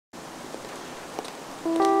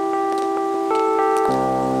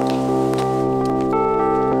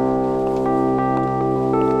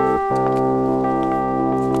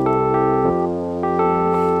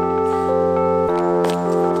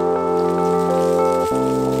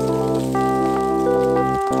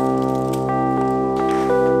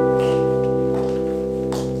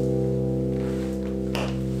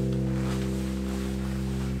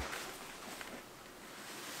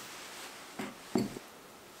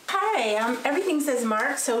Hi, everything says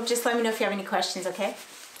Mark, so just let me know if you have any questions, okay?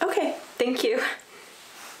 Okay, thank you.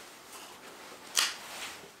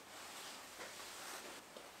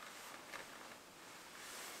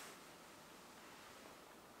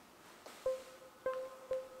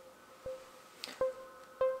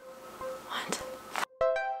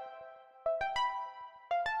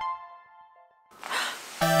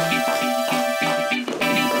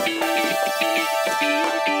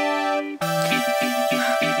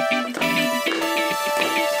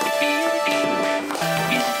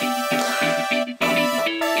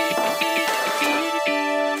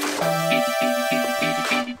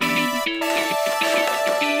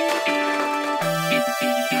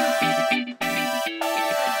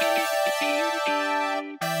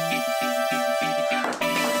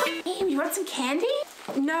 You want some candy?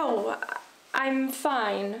 No, I'm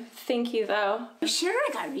fine. Thank you, though. You sure? I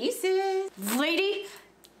got Reese's. Lady,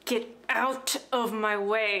 get out of my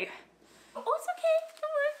way. Oh, it's okay.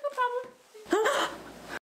 Don't worry, no problem.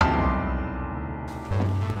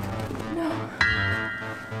 No.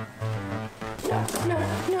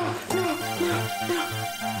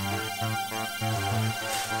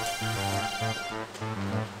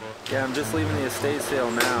 Yeah, I'm just leaving the estate sale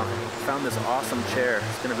now. Found this awesome chair.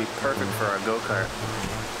 It's gonna be perfect for our go-kart.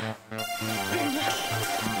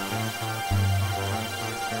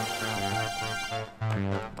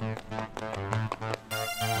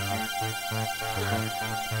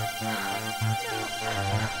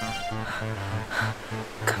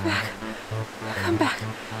 Come back. Come back.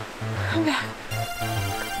 Come back.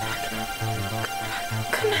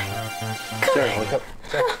 Come back. Sarah, wake up.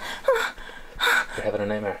 Sarah. You're having a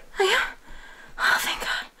nightmare. I am? Oh, thank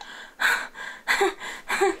God.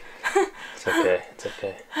 It's okay. It's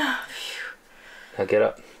okay. Now get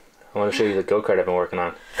up. I want to show you the go-kart I've been working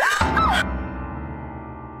on.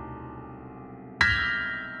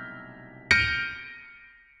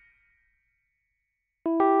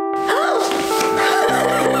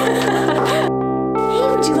 Hey,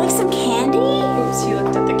 would you like some candy? Oops, you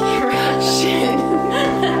looked at the camera. Shit.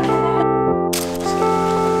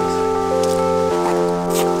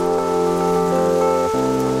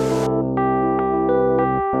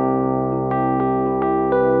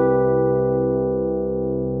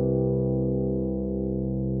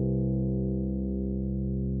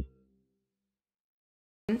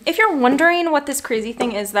 If you're wondering what this crazy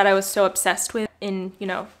thing is that I was so obsessed with in,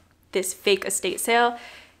 this fake estate sale,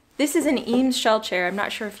 this is an Eames shell chair. I'm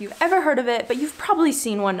not sure if you've ever heard of it, but you've probably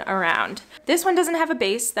seen one around. This one doesn't have a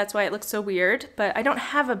base, that's why it looks so weird, but I don't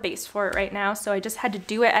have a base for it right now, so I just had to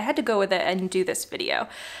do it. I had to go with it and do this video.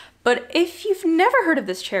 But if you've never heard of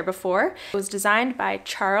this chair before, it was designed by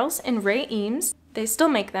Charles and Ray Eames. They still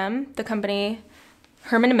make them. The company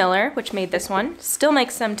Herman Miller, which made this one, still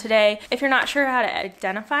makes them today. If you're not sure how to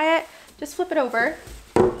identify it, just flip it over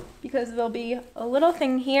because there'll be a little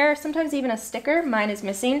thing here, sometimes even a sticker. Mine is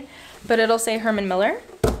missing, but it'll say Herman Miller.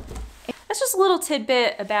 That's just a little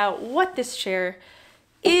tidbit about what this chair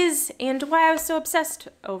is and why I was so obsessed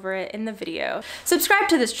over it in the video. Subscribe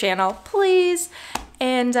to this channel, please.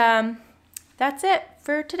 And that's it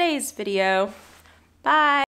for today's video. Bye.